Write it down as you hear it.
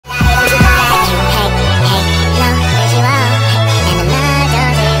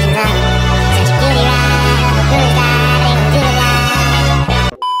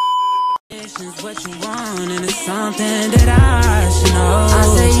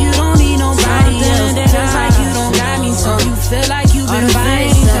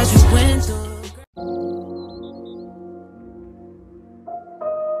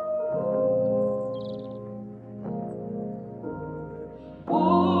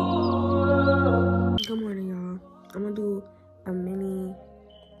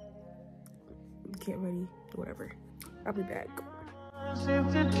whatever. I'll be back. Okay,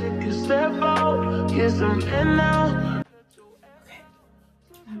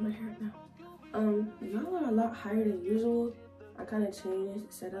 I have my hair up now. Y'all are a lot higher than usual. I kind of changed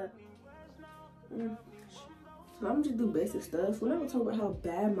the setup. So I'm just do basic stuff. We're not gonna talk about how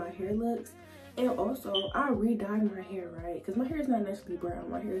bad my hair looks. And also, I re-dyed my hair, right? Because my hair is not naturally brown.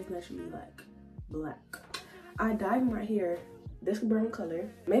 My hair is naturally like black. I dyed my hair this brown color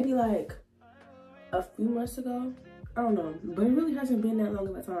maybe like a few months ago. I don't know, but it really hasn't been that long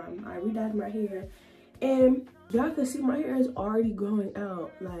of a time. I re-dyed my hair, and y'all can see my hair is already growing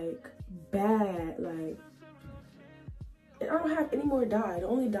out like bad. Like, and I don't have any more dye. The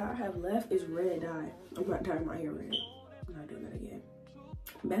only dye I have left is red dye. I'm not dyeing my hair red. I'm not doing that again.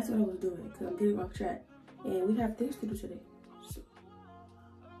 That's what I was doing because I'm getting off track, and we have things to do today. So.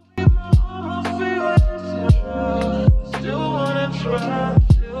 Still wanna try,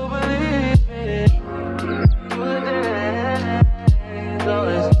 still believe it.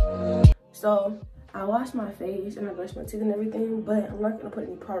 So I washed my face and I brushed my teeth and everything, but I'm not gonna put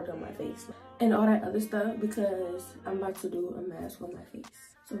any product on my face and all that other stuff because I'm about to do a mask on my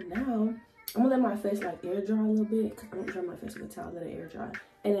face. So now I'm gonna let my face like air dry a little bit because I don't dry my face with a towel, let it air dry.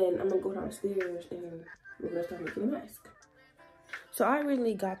 And then I'm gonna go downstairs and we're gonna start making a mask. So I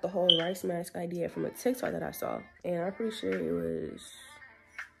originally got the whole rice mask idea from a TikTok that I saw, and I'm pretty sure it was,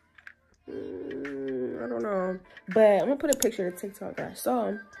 I don't know, but I'm gonna put a picture of the TikTok that I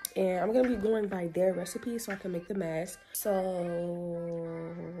saw, and I'm gonna be going by their recipe so I can make the mask. So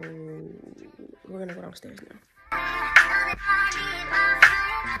we're gonna go downstairs now.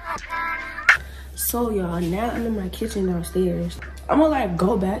 So y'all, now I'm in my kitchen downstairs. I'm gonna like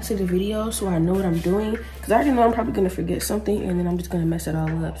go back to the video so I know what I'm doing, because I already know I'm probably gonna forget something and then I'm just gonna mess it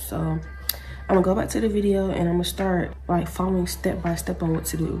all up. So I'm gonna go back to the video and I'm gonna start like following step by step on what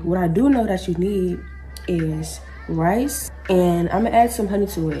to do. What I do know that you need is rice, and I'm gonna add some honey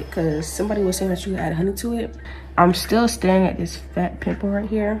to it because somebody was saying that you add honey to it. I'm still staring at this fat pimple right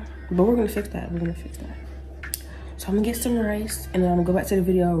here, but we're gonna fix that. We're gonna fix that. So I'm gonna get some rice and then I'm gonna go back to the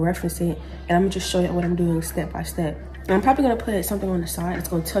video, reference it, and I'm gonna just show you what I'm doing step by step. And I'm probably gonna put something on the side that's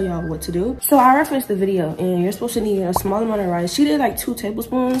gonna tell y'all what to do. So I referenced the video and you're supposed to need a small amount of rice. She did like 2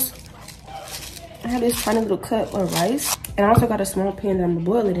 tablespoons. I have this tiny little cup of rice, and I also got a small pan that I'm gonna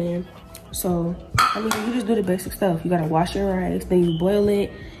boil it in. So, I mean, you just do the basic stuff. You gotta wash your rice, then you boil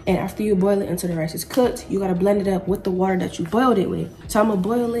it, and after you boil it until the rice is cooked, you gotta blend it up with the water that you boiled it with. So I'm gonna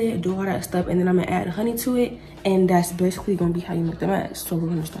boil it, do all that stuff, and then I'm gonna add honey to it, and that's basically gonna be how you make the mask. So we're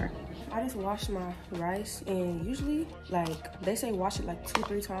gonna start. I just washed my rice, and usually, like, they say wash it like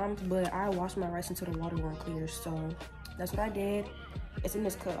 2-3 times, but I washed my rice until the water weren't clear, so that's what I did. It's in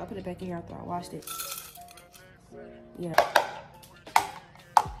this cup. I put it back in here after I washed it. Yeah.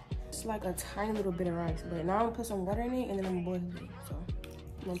 It's like a tiny little bit of rice, but now I'm gonna put some water in it and then I'm gonna boil it. So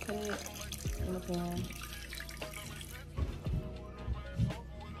I'm gonna put it in the pan.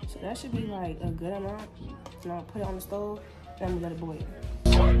 So that should be like a good amount. And I'll put it on the stove and I'm gonna let it boil.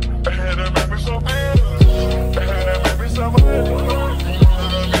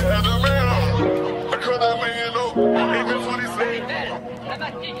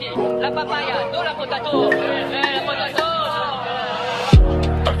 La papaya, no la potato, la potato.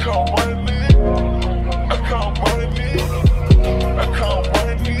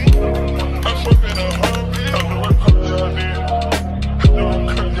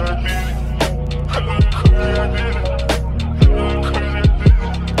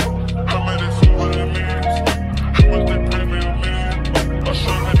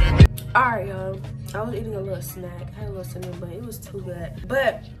 Alright, y'all. I was eating a little snack. I had a little cinnamon, but it was too good.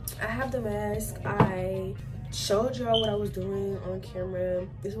 But I have the mask. I showed y'all what I was doing on camera.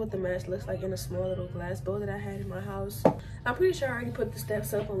 This is what the mask looks like in a small little glass bowl that I had in my house. I'm pretty sure I already put the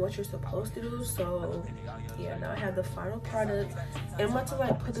steps up on what you're supposed to do. So yeah, now I have the final product. And I'm about to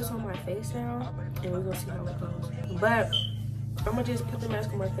like put this on my face now, and we're gonna see how it goes. But I'm gonna just put the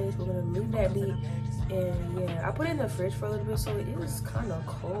mask on my face. We're gonna leave that be. And yeah, I put it in the fridge for a little bit, so it is kind of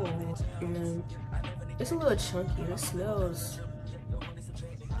cold. And it's a little chunky. It smells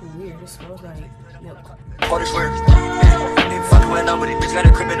weird. It smells like milk. Maybe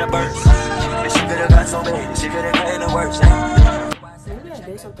I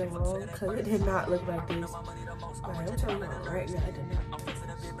did something wrong, because it did not look like this. Alright, I'm telling you right now, it did not.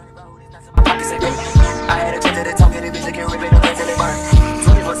 I had a chance to talk and the bitch can't rip it up until it burn.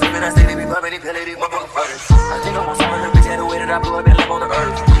 24/7, I stay to be bumping and pilling these motherfuckers first. I think I'm on some of the bitch had the way that I blew up and live on the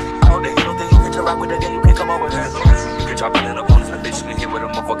earth. I hope that you don't think you can rock with the game, you can't come over here. You can drop it in the bonus, and bitch, you can hit with a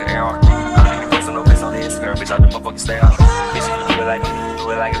motherfucking AR. I don't even post no face on the Instagram, bitch, I the motherfucking stay out. Bitch, you do it like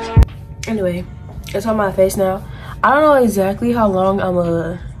it. Anyway, It's on my face now. I don't know exactly how long I'm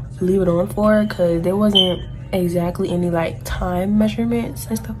gonna leave it on for, because there wasn't exactly any like time measurements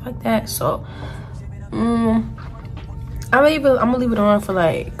and stuff like that. So I'm gonna leave it on for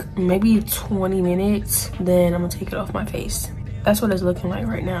like maybe 20 minutes, then I'm gonna take it off my face. That's what it's looking like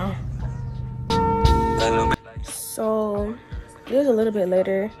right now. So it is a little bit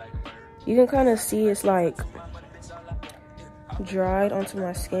later. You can kind of see it's like dried onto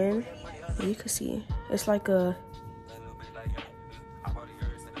my skin. You can see it's like a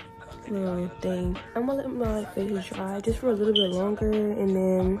little thing. I'm gonna let my face dry just for a little bit longer, and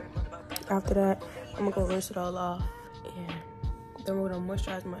then after that I'm gonna go rinse it all off, and then we're gonna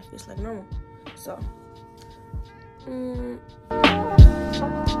moisturize my face like normal. So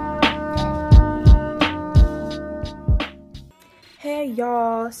hey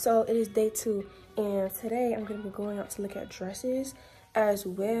y'all, so it is day 2, and today I'm gonna be going out to look at dresses, as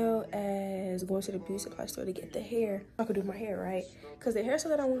well as going to the beauty supply store to get the hair. I could do my hair, right? Because the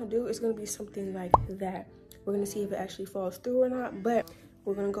hairstyle that I want to do is going to be something like that. We're going to see if it actually falls through or not, but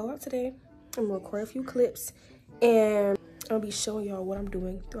we're going to go out today. I'm going to record a few clips, and I'll be showing y'all what I'm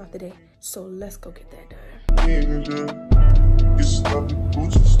doing throughout the day. So let's go get that done.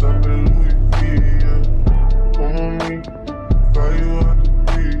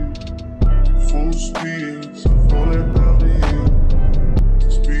 Full speed, so roll it down the hill.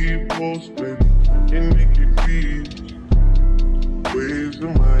 Speed post, baby, and make it beat. Waves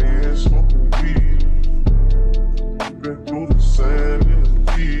in my ass, smoking weed. Been through the sand in the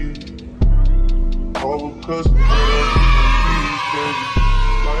deep. All because of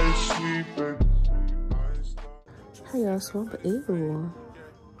life sweet, baby. Hey y'all, so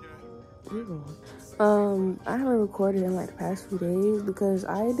I haven't recorded in like the past few days because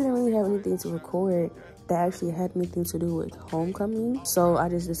I didn't really have anything to record that actually had anything to do with homecoming. So I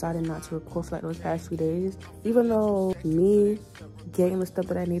just decided not to record for like those past few days. Even though me getting the stuff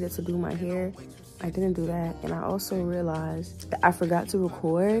that I needed to do my hair, I didn't do that. And I also realized that I forgot to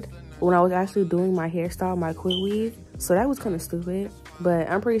record when I was actually doing my hairstyle, my quick weave. So that was kind of stupid. But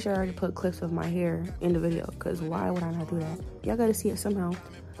I'm pretty sure I already put clips of my hair in the video, because why would I not do that? Y'all gotta see it somehow.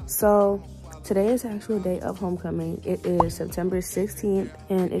 So today is the actual day of homecoming. It is September 16th,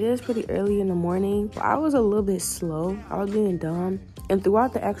 and it is pretty early in the morning. I was a little bit slow. I was being dumb. And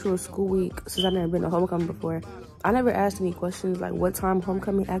throughout the actual school week, since I've never been to homecoming before, I never asked any questions like what time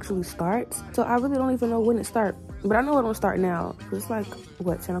homecoming actually starts. So I really don't even know when it starts. But I know it don't start now. It's like,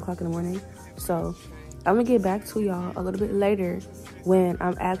 what, 10 o'clock in the morning? So I'm gonna get back to y'all a little bit later when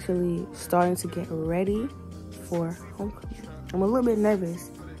I'm actually starting to get ready for homecoming. I'm a little bit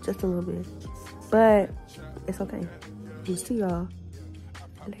nervous, just a little bit. But it's okay. I'll see y'all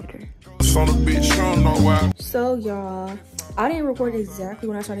later. So y'all, I didn't record exactly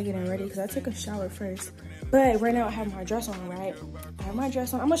when I started getting ready because I took a shower first. But right now I have my dress on, right? I have my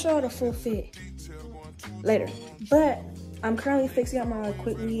dress on. I'm gonna show you the full fit later. But I'm currently fixing up my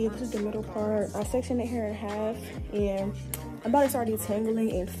quick weave. This is the middle part. I sectioned it here in half, and I'm about to start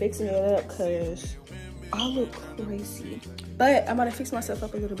detangling and fixing it up because I look crazy. But I'm about to fix myself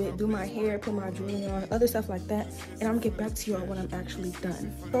up a little bit, do my hair, put my jewelry on, other stuff like that, and I'm gonna get back to y'all when I'm actually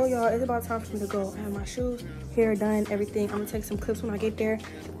done. So y'all, it's about time for me to go. I have my shoes, hair done, everything. I'm gonna take some clips when I get there,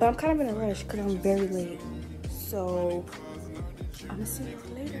 but I'm kind of in a rush because I'm very late. So I'm gonna see you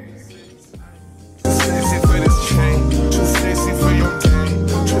later. Too sexy for this chain, too sexy for your game,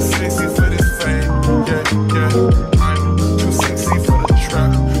 too sexy for this fame. Yeah, yeah, I'm too sexy for the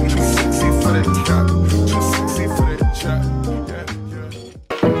trap, too sexy for the trap, too sexy for the trap. Yeah,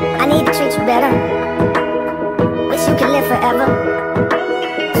 yeah. I need to treat you better. Wish you could live forever,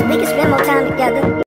 so we can spend more time together.